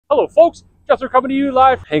Hello folks, Jester coming to you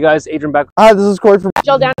live. Hey guys, Adrian back. Hi, this is Corey from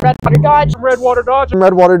Jill down Redwater Dodge. Redwater Dodge.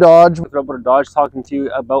 Redwater Dodge. With Redwater Dodge, talking to you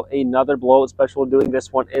about another blowout special we're doing.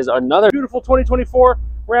 This one is another beautiful 2024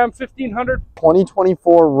 Ram 1500.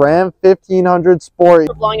 2024 Ram 1500 Sport.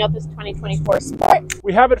 We're blowing out this 2024 Sport.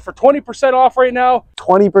 We have it for 20% off right now.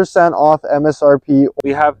 20% off MSRP.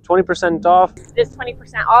 We have 20% off. This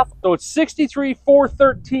 20% off. So it's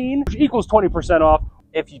 $63,413, which equals 20% off.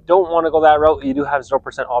 If you don't want to go that route, you do have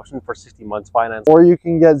 0% option for 60 months finance. Or you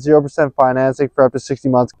can get 0% financing for up to 60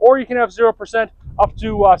 months. Or you can have 0% up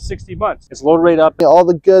to 60 months. It's load rate up. All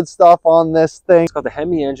the good stuff on this thing. It's got the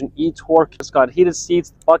Hemi engine, e-torque. It's got heated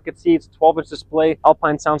seats, bucket seats, 12-inch display,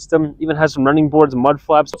 Alpine sound system. Even has some running boards and mud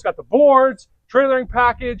flaps. It's got the boards, trailering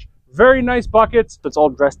package, very nice buckets. It's all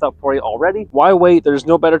dressed up for you already. Why wait? There's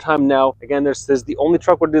no better time now. Again, this is the only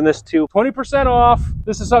truck we're doing this to. 20% off.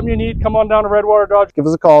 This is something you need. Come on down to Redwater Dodge. Give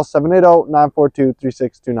us a call,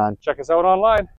 780-942-3629. Check us out online.